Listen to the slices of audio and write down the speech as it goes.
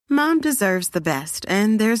Mom deserves the best,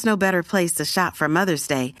 and there's no better place to shop for Mother's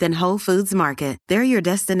Day than Whole Foods Market. They're your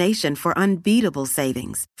destination for unbeatable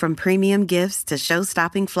savings, from premium gifts to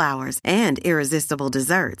show-stopping flowers and irresistible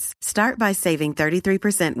desserts. Start by saving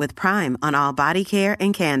 33% with Prime on all body care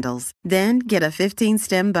and candles. Then get a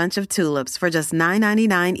 15-stem bunch of tulips for just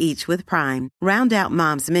 $9.99 each with Prime. Round out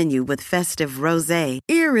Mom's menu with festive rosé,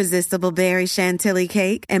 irresistible berry chantilly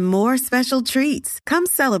cake, and more special treats. Come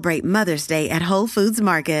celebrate Mother's Day at Whole Foods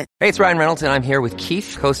Market. Hey, it's Ryan Reynolds, and I'm here with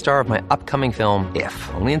Keith, co-star of my upcoming film, If,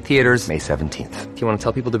 only in theaters May 17th. Do you want to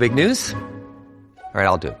tell people the big news? All right,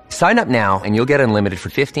 I'll do it. Sign up now and you'll get unlimited for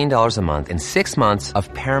 $15 a month and 6 months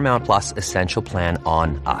of Paramount Plus Essential Plan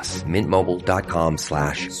on us.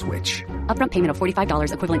 MintMobile.com/switch. Upfront payment of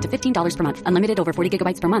 $45 equivalent to $15 per month. Unlimited over 40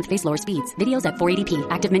 gigabytes per month. Face lower speeds. Videos at 480p.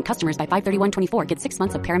 Active Mint customers by 531.24 get 6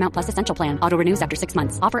 months of Paramount Plus Essential Plan. Auto renews after 6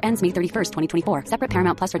 months. Offer ends May 31st, 2024. Separate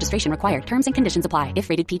Paramount Plus registration required. Terms and conditions apply if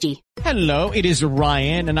rated PG. Hello, it is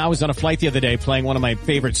Ryan, and I was on a flight the other day playing one of my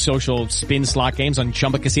favorite social spin slot games on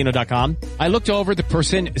ChumbaCasino.com. I looked over the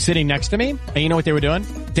person sitting next to me, and you know what they were doing?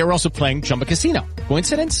 They were also playing Chumba Casino.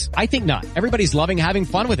 Coincidence? I think not. Everybody's loving having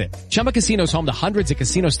fun with it. Chumba Casino is home to hundreds of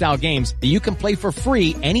casino-style games that you can play for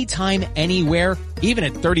free anytime, anywhere, even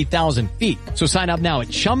at 30,000 feet. So sign up now at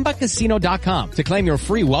ChumbaCasino.com to claim your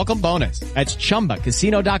free welcome bonus. That's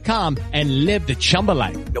ChumbaCasino.com and live the Chumba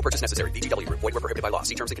life. No purchase necessary. VGW. Void where prohibited by law.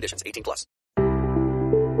 See terms and conditions. 18+.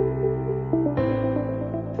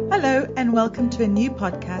 Hello and welcome to a new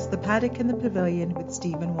podcast, The Paddock and the Pavilion with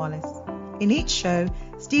Stephen Wallace. In each show,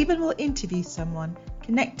 Stephen will interview someone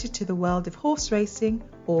connected to the world of horse racing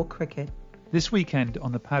or cricket. This weekend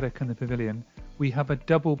on The Paddock and the Pavilion, we have a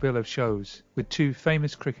double bill of shows with two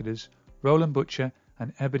famous cricketers, Roland Butcher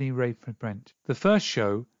and Ebony Rayford-Brent. The first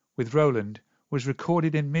show, with Roland, was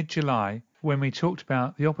recorded in mid-July when we talked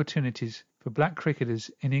about the opportunities for black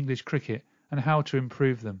cricketers in English cricket and how to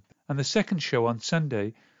improve them. And the second show on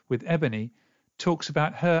Sunday, with Ebony, talks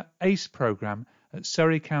about her ACE programme at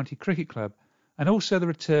Surrey County Cricket Club and also the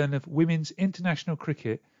return of women's international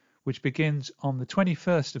cricket, which begins on the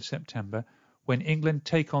 21st of September when England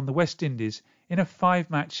take on the West Indies in a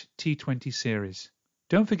 5-match T20 series.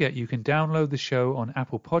 Don't forget you can download the show on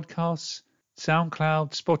Apple Podcasts,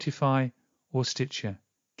 SoundCloud, Spotify or Stitcher.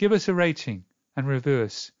 Give us a rating and review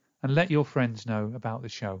us and let your friends know about the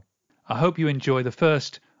show. I hope you enjoy the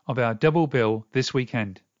first of our double bill this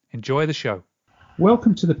weekend. Enjoy the show.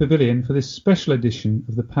 Welcome to the Pavilion for this special edition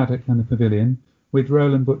of The Paddock and the Pavilion with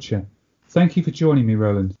Roland Butcher. Thank you for joining me,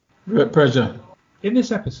 Roland. Great pleasure. In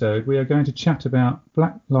this episode, we are going to chat about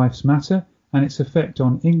Black Lives Matter and its effect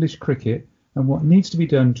on English cricket and what needs to be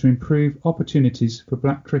done to improve opportunities for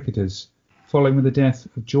black cricketers following the death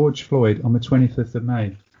of George Floyd on the 25th of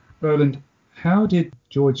May. Roland, how did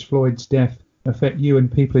George Floyd's death affect you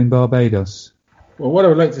and people in Barbados? Well, what I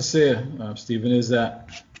would like to say, Stephen, is that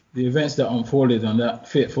the events that unfolded on that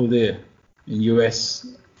fateful day in US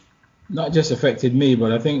not just affected me,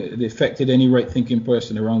 but I think it affected any right-thinking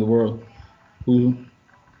person around the world who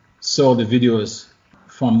saw the videos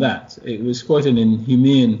from that. It was quite an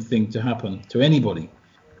inhumane thing to happen to anybody.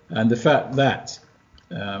 And the fact that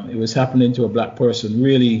it was happening to a black person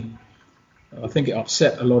really, I think it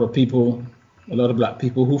upset a lot of people, a lot of black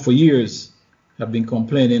people who for years have been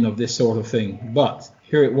complaining of this sort of thing. But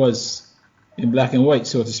here it was in black and white,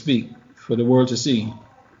 so to speak, for the world to see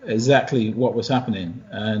exactly what was happening.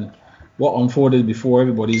 And what unfolded before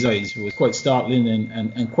everybody's eyes was quite startling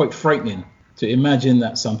and quite frightening to imagine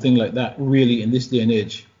that something like that really in this day and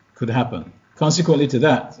age could happen. Consequently to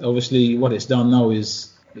that, obviously what it's done now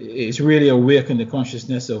is it's really awakened the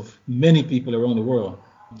consciousness of many people around the world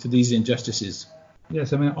to these injustices.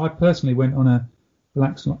 Yes, I mean, I personally went on a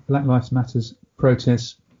Black Lives Matters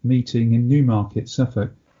protest meeting in Newmarket,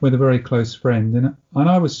 Suffolk, with a very close friend, and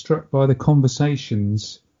I was struck by the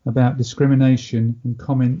conversations about discrimination and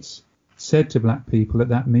comments said to black people at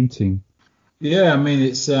that meeting. Yeah, I mean,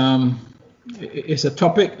 it's a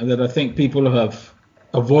topic that I think people have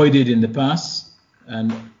avoided in the past,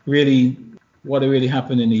 and really what really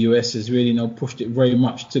happened in the US has really now pushed it very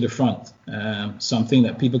much to the front, something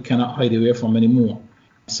that people cannot hide away from anymore,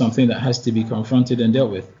 something that has to be confronted and dealt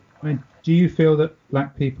with. I mean, do you feel that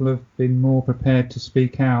black people have been more prepared to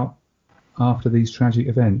speak out after these tragic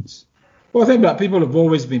events? Well, I think black people have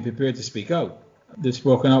always been prepared to speak out. They've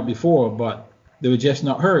spoken out before, but they were just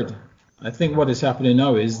not heard. I think what is happening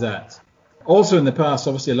now is that also in the past,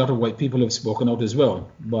 obviously a lot of white people have spoken out as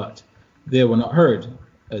well, but they were not heard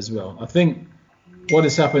as well. I think what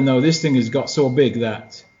has happened now, this thing has got so big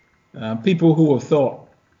that people who have thought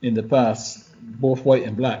in the past, both white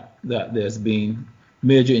and black, that there's been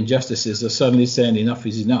major injustices are suddenly saying enough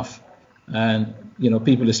is enough. And,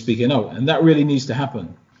 people are speaking out. And that really needs to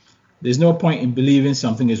happen. There's no point in believing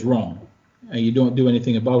something is wrong and you don't do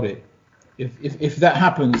anything about it. If that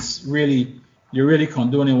happens, really, you're really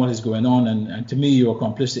condoning what is going on. And to me, you're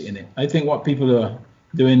complicit in it. I think what people are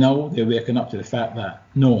doing now, they're waking up to the fact that,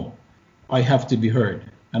 no, I have to be heard.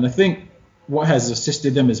 And I think what has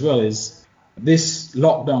assisted them as well is this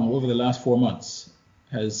lockdown over the last 4 months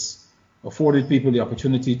has afforded people the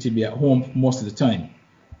opportunity to be at home most of the time,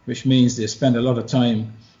 which means they spend a lot of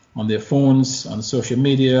time on their phones, on social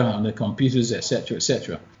media, on their computers, etc.,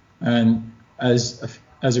 etc. And as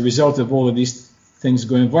a result of all of these things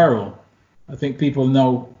going viral, I think people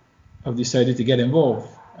now have decided to get involved.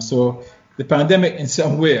 So the pandemic in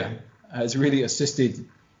some way has really assisted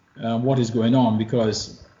what is going on,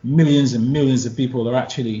 because millions and millions of people are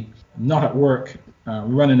actually not at work,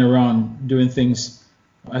 running around doing things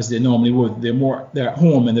as they normally would. They're at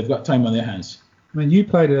home and they've got time on their hands. I mean, you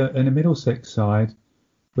played in a Middlesex side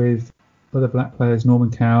with other black players,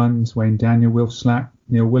 Norman Cowans, Wayne Daniel, Will Slack,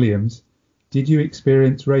 Neil Williams. Did you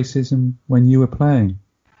experience racism when you were playing?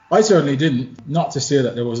 I certainly didn't. Not to say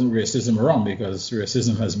that there wasn't racism around, because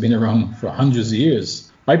racism has been around for hundreds of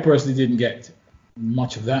years. I personally didn't get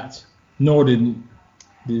much of that, nor did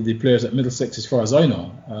the players at Middlesex, as far as I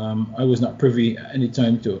know. I was not privy at any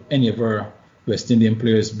time to any of our West Indian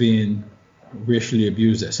players being racially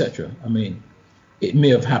abused, etc. I mean, it may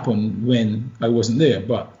have happened when I wasn't there,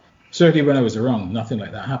 but certainly when I was around, nothing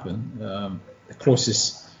like that happened. The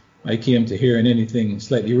closest I came to hearing anything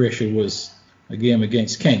slightly racial was a game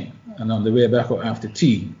against Kent, and on the way back after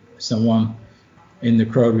tea, someone in the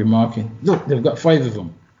crowd remarking, "Look, they've got 5 of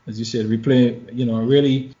them." As you said,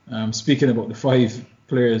 really speaking about the 5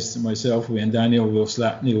 players, myself, Wayne Daniel, Will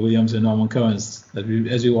Slack, Neil Williams, and Norman Cowans,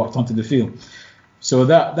 as we walked onto the field. So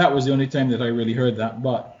that was the only time that I really heard that.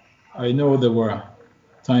 But I know there were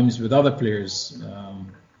times with other players,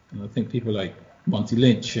 and I think people like Monty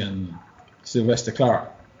Lynch and Sylvester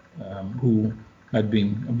Clark, who had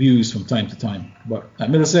been abused from time to time. But at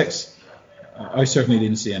Middlesex, I certainly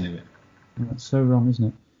didn't see any of it. That's so wrong, isn't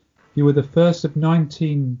it? You were the first of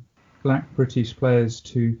 19 black British players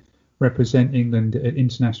to represent England at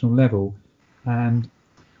international level, and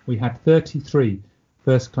we had 33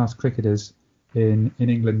 first-class cricketers in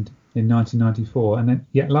England in 1994, and then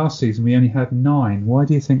yet last season we only had 9. Why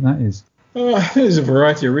do you think that is? There's a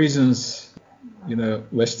variety of reasons.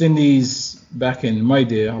 West Indies back in my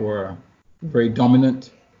day were very dominant.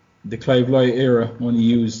 The Clive Lloyd era only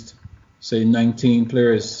used, say, 19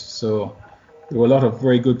 players, so there were a lot of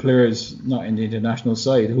very good players not in the international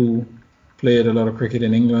side who played a lot of cricket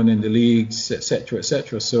in England, in the leagues, etc.,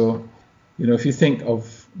 etc. So, if you think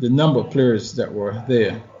of the number of players that were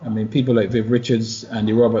there, I mean, people like Viv Richards,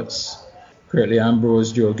 Andy Roberts, Curtly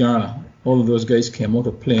Ambrose, Joe Garner, all of those guys came out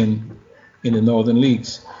of playing in the Northern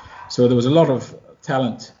Leagues. So there was a lot of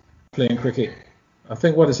talent playing cricket. I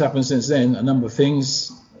think what has happened since then, a number of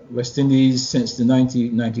things. West Indies, since the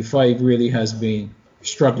 1995, really has been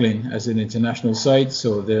struggling as an international side,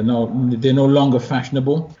 so they're no longer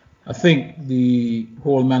fashionable. I think the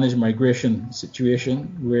whole managed migration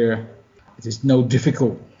situation, where it is now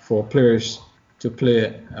difficult for players to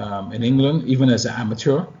play in England, even as an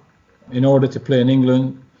amateur. In order to play in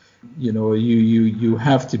England, you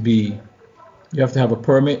have to have a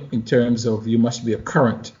permit, in terms of you must be a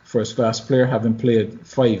current first-class player, having played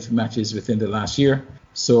 5 matches within the last year.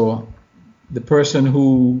 So the person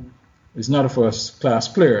who is not a first-class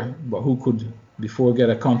player, but who could before get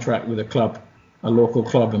a contract with a club, a local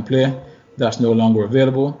club, and play, that's no longer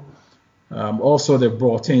available. Also, they've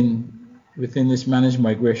brought in within this managed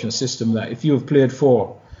migration system that if you have played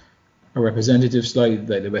for a representative side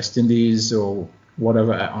like the West Indies or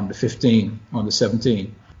whatever on the 15, on the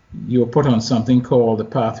 17, you are put on something called the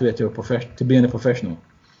pathway to being a professional.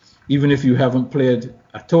 Even if you haven't played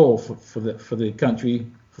at all for the country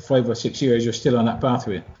for 5 or 6 years, you're still on that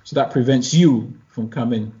pathway. So that prevents you from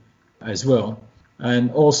coming as well.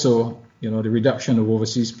 And also, the reduction of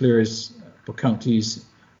overseas players for counties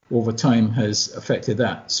over time has affected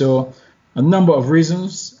that. So a number of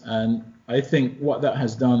reasons, and I think what that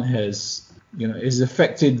has done has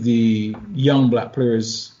affected the young black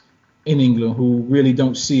players in England who really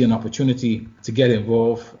don't see an opportunity to get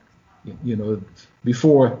involved.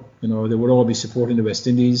 Before, they would all be supporting the West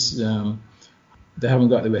Indies. They haven't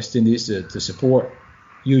got the West Indies to support.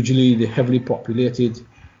 Usually the heavily populated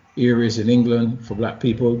areas in England for black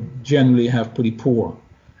people generally have pretty poor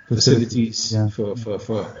facilities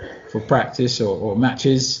for practice or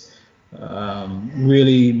matches.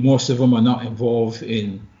 Really, most of them are not involved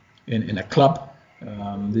in a club.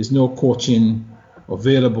 There's no coaching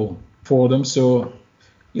available for them. So,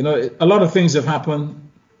 a lot of things have happened.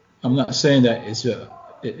 I'm not saying that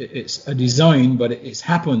it's a design, but it's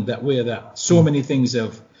happened that way, that so many things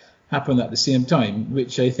have happened at the same time,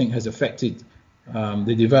 which I think has affected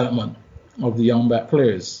the development of the young black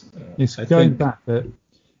players. It's going back that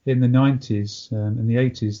in the 90s and the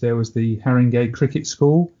 80s, there was the Haringey Cricket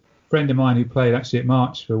School. A friend of mine who played actually at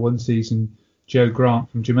March for one season, Joe Grant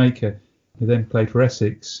from Jamaica, who then played for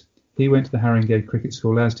Essex. He went to the Haringey Cricket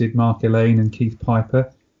School, as did Mark Elaine and Keith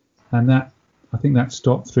Piper, and I think that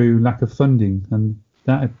stopped through lack of funding, and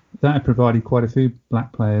that had provided quite a few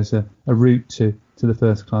black players a route to the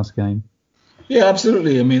first class game. Yeah,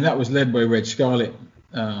 absolutely. I mean, that was led by Reg Scarlett,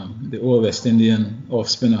 the old West Indian off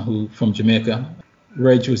spinner from Jamaica.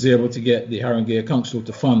 Reg was able to get the Haringey Council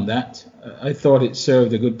to fund that. I thought it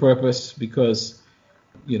served a good purpose because,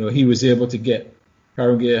 he was able to get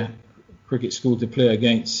Haringey Cricket School to play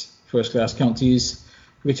against first-class counties,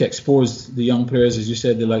 which exposed the young players, as you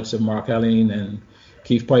said, the likes of Mark Allen and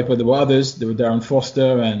Keith Piper. There were others. There were Darren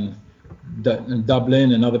Foster and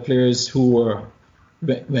Dublin and other players who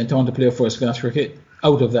went on to play first-class cricket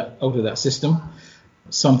out of that system.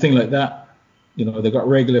 Something like that. They got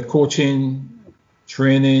regular coaching,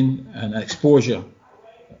 training, and exposure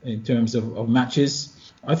in terms of matches.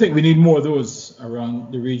 I think we need more of those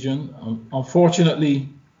around the region. Unfortunately,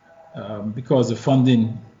 because of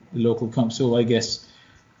funding, the local council, I guess,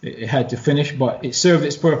 it had to finish, but it served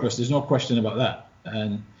its purpose. There's no question about that.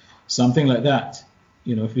 And something like that,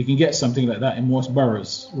 if we can get something like that in most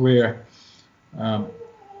boroughs where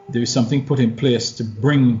there is something put in place to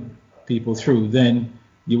bring people through, then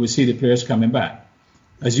you will see the players coming back.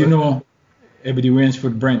 As you know, Ebony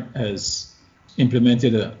Rainsford Brent has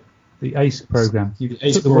implemented the ACE program. You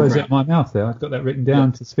took the words out of my mouth there. I've got that written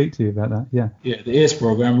down to speak to you about that. Yeah. Yeah, the ACE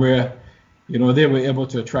program where, they were able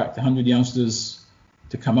to attract 100 youngsters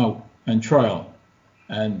to come out and trial.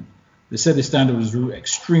 And they said the standard was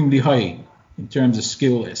extremely high in terms of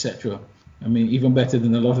skill, etc. I mean, even better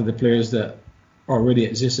than a lot of the players that already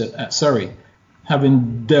exist at Surrey.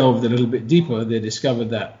 Having delved a little bit deeper, they discovered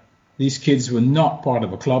that these kids were not part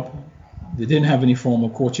of a club. They didn't have any formal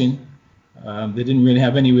coaching. They didn't really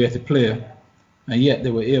have anywhere to play. And yet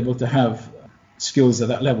they were able to have skills at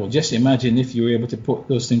that level. Just imagine if you were able to put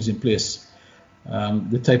those things in place,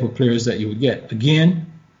 the type of players that you would get.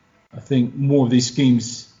 Again, I think more of these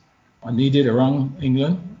schemes are needed around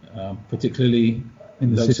England, particularly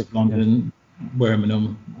in the likes of London,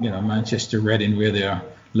 Birmingham, Manchester, Reading, where there are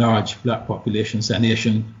large black populations and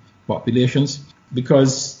Asian populations,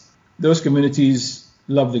 because those communities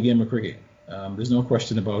love the game of cricket. There's no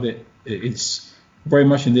question about it. It's very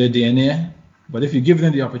much in their DNA. But if you give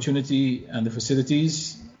them the opportunity and the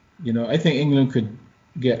facilities, I think England could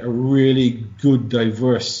get a really good,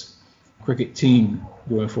 diverse cricket team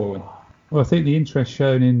going forward. Well, I think the interest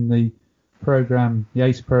shown in the program, the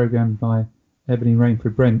ACE program by Ebony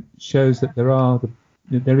Rainford Brent, shows that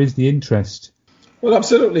there is the interest. Well,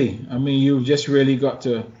 absolutely. I mean, you've just really got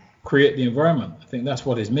to create the environment. I think that's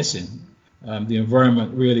what is missing. The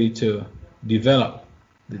environment really to develop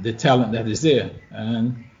the talent that is there.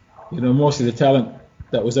 And, most of the talent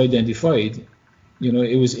that was identified,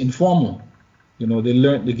 it was informal. They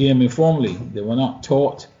learned the game informally. They were not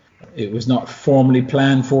taught. It was not formally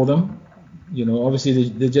planned for them. Obviously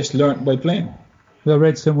they just learned by playing. Well, I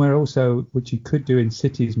read somewhere also, which you could do in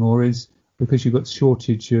cities more, is because you've got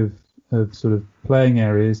shortage of sort of playing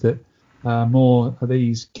areas, that more of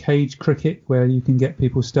these cage cricket where you can get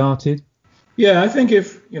people started. Yeah, I think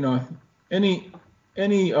if,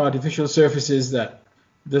 any artificial surfaces that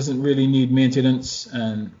doesn't really need maintenance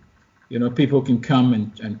and, people can come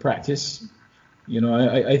and practice,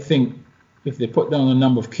 I think if they put down a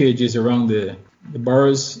number of cages around the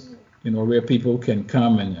boroughs, where people can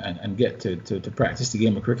come and get to practice the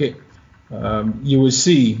game of cricket, you will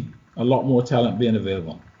see a lot more talent being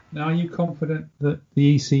available. Now, are you confident that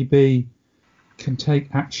the ECB can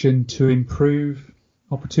take action to improve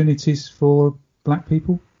opportunities for black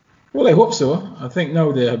people? Well, I hope so. I think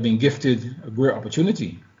now they have been gifted a great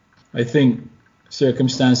opportunity. I think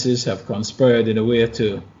circumstances have conspired in a way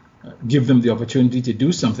to give them the opportunity to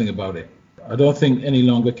do something about it. I don't think any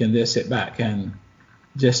longer can they sit back and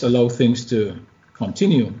just allow things to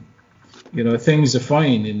continue. Things are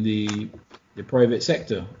fine in the private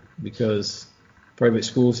sector because private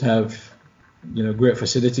schools have, great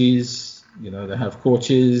facilities, they have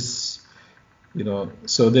coaches,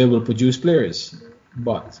 so they will produce players.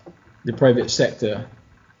 But the private sector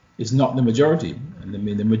is not the majority. And I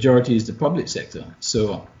mean, the majority is the public sector.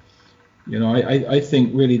 So, I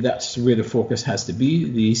think really that's where the focus has to be.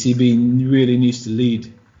 The ECB really needs to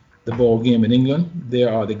lead the ball game in England. They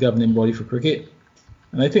are the governing body for cricket.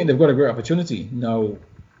 And I think they've got a great opportunity. Now,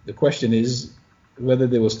 the question is whether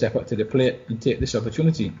they will step up to the plate and take this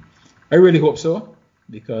opportunity. I really hope so,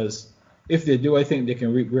 because if they do, I think they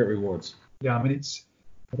can reap great rewards. Yeah, I mean,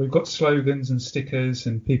 we've got slogans and stickers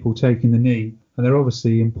and people taking the knee, and they're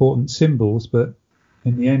obviously important symbols, but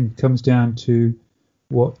in the end it comes down to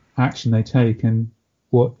what action they take and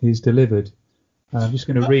what is delivered. I'm just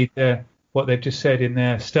going to read what they've just said in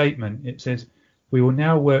their statement. It says, "We will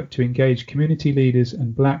now work to engage community leaders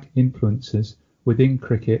and black influencers within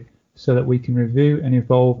cricket so that we can review and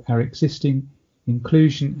evolve our existing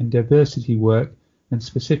inclusion and diversity work and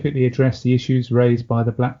specifically address the issues raised by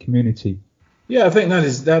the black community." Yeah, I think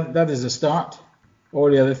that is a start. All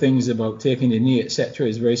the other things about taking the knee, etc.,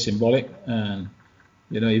 is very symbolic, and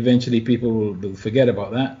eventually people will forget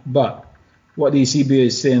about that. But what the ECB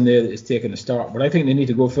is saying there is taking a start. But I think they need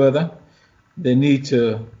to go further. They need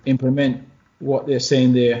to implement what they're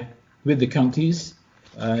saying there with the counties,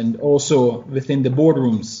 and also within the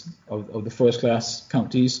boardrooms of the first-class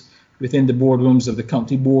counties, within the boardrooms of the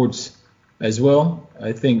county boards as well.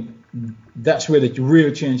 I think that's where the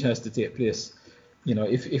real change has to take place.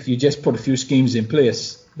 If you just put a few schemes in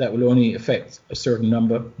place, that will only affect a certain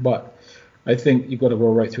number. But I think you've got to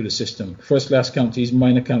go right through the system. First-class counties,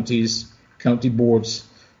 minor counties, county boards,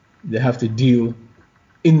 they have to deal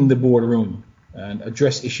in the boardroom and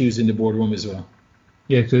address issues in the boardroom as well.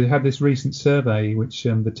 Yeah, so they had this recent survey which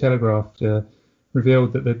the Telegraph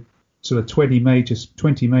revealed that the sort of 20 major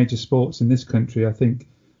sports in this country, I think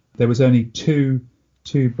there was only two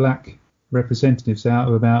black representatives out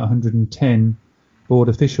of about 110 board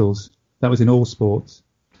officials. That was in all sports.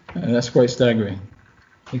 That's quite staggering.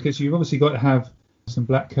 Because you've obviously got to have some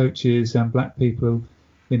black coaches and black people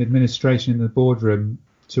in administration in the boardroom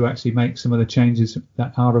to actually make some of the changes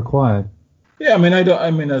that are required. Yeah,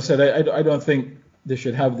 I don't think they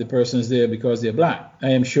should have the persons there because they're black.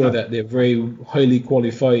 I am sure that they're very highly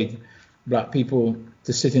qualified black people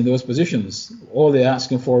to sit in those positions. All they're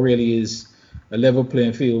asking for really is a level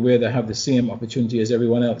playing field where they have the same opportunity as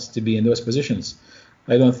everyone else to be in those positions.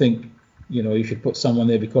 I don't think you should put someone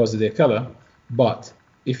there because of their color. But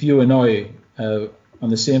if you and I are on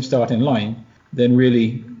the same starting line, then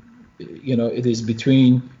really, it is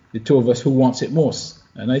between the two of us who wants it most.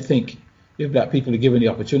 And I think if black people are given the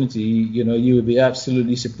opportunity, you would be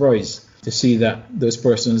absolutely surprised to see that those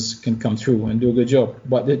persons can come through and do a good job.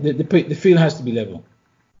 But the field has to be level.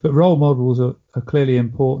 But role models are clearly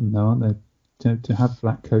important, though, aren't they? To have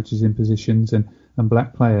black coaches in positions and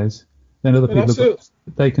black players, then other people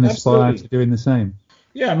they can aspire to doing the same.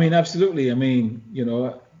 Yeah, absolutely.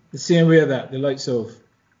 The same way that the likes of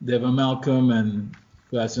Devon Malcolm and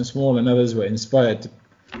Gladstone Small and others were inspired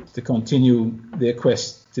to continue their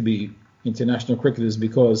quest to be international cricketers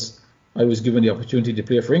because I was given the opportunity to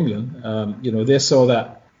play for England. They saw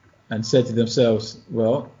that and said to themselves,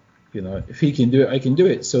 well, if he can do it, I can do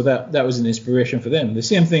it. So that was an inspiration for them. The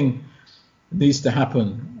same thing needs to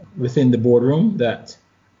happen within the boardroom, that,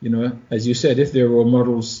 as you said, if there were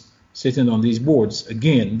models sitting on these boards,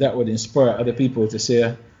 again, that would inspire other people to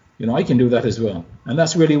say, I can do that as well. And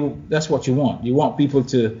that's what you want. You want people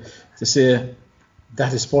to say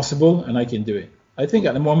that is possible and I can do it. I think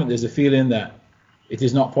at the moment there's a feeling that it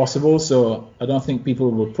is not possible, so I don't think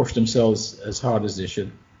people will push themselves as hard as they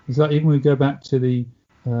should. It's like even when we go back to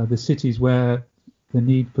the cities where the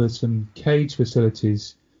need for some cage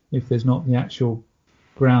facilities, if there's not the actual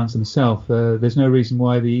grounds themselves, there's no reason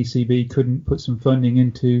why the ECB couldn't put some funding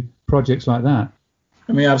into projects like that.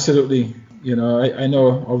 Absolutely. I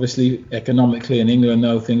know obviously economically in England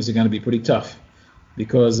now things are going to be pretty tough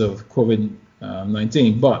because of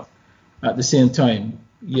COVID-19, but at the same time,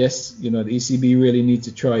 yes, the ECB really needs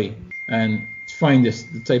to try and find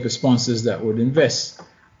the type of sponsors that would invest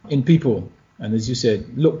in people. And as you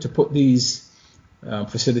said, look to put these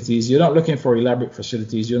facilities. You're not looking for elaborate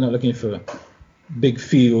facilities. You're not looking for big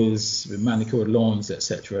fields with manicured lawns,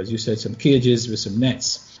 etc. As you said, some cages with some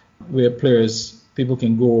nets where people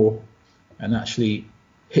can go and actually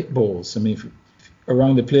hit balls.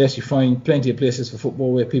 Around the place you find plenty of places for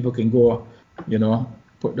football where people can go,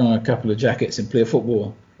 put down a couple of jackets and play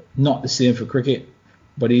football. Not the same for cricket,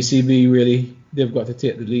 but ECB really, they've got to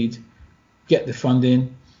take the lead, get the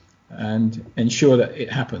funding and ensure that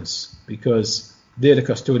it happens because they're the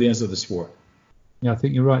custodians of the sport. Yeah, I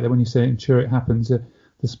think you're right there when you say ensure it happens.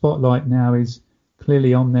 The spotlight now is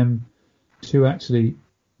clearly on them to actually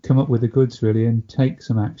come up with the goods really and take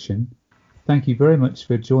some action. Thank you very much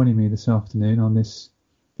for joining me this afternoon on this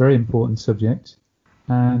very important subject.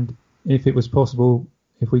 And if it was possible,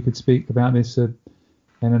 if we could speak about this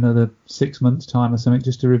in another 6 months' time or something,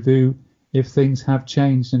 just to review if things have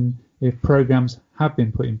changed and if programs have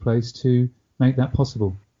been put in place to make that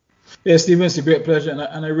possible. Yes, Stephen, it's a great pleasure,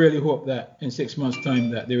 and I really hope that in 6 months'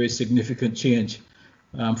 time that there is significant change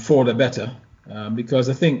for the better, because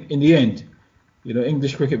I think in the end,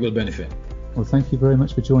 English cricket will benefit. Well, thank you very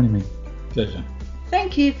much for joining me. Pleasure.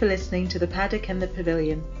 Thank you for listening to The Paddock and the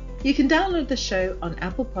Pavilion. You can download the show on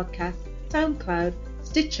Apple Podcasts, SoundCloud,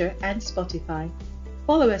 Stitcher and Spotify.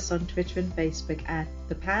 Follow us on Twitter and Facebook at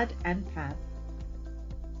The Pad and Pab.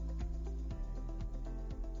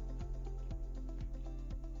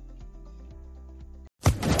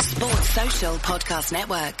 Sports Social Podcast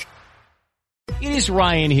Network. It is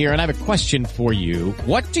Ryan here, and I have a question for you.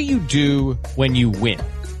 What do you do when you win?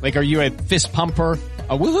 Like, are you a fist pumper,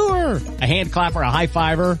 a woohooer, a hand clapper, a high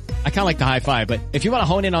fiver? I kind of like the high five, but if you want to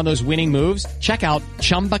hone in on those winning moves, check out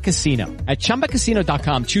Chumba Casino. At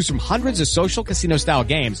ChumbaCasino.com, choose from hundreds of social casino style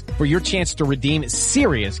games for your chance to redeem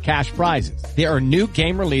serious cash prizes. There are new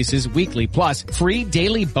game releases weekly, plus free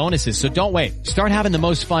daily bonuses. So don't wait. Start having the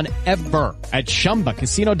most fun ever at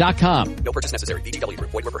ChumbaCasino.com. No purchase necessary. VGW Group.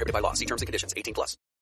 Void where prohibited by law. See terms and conditions. 18+.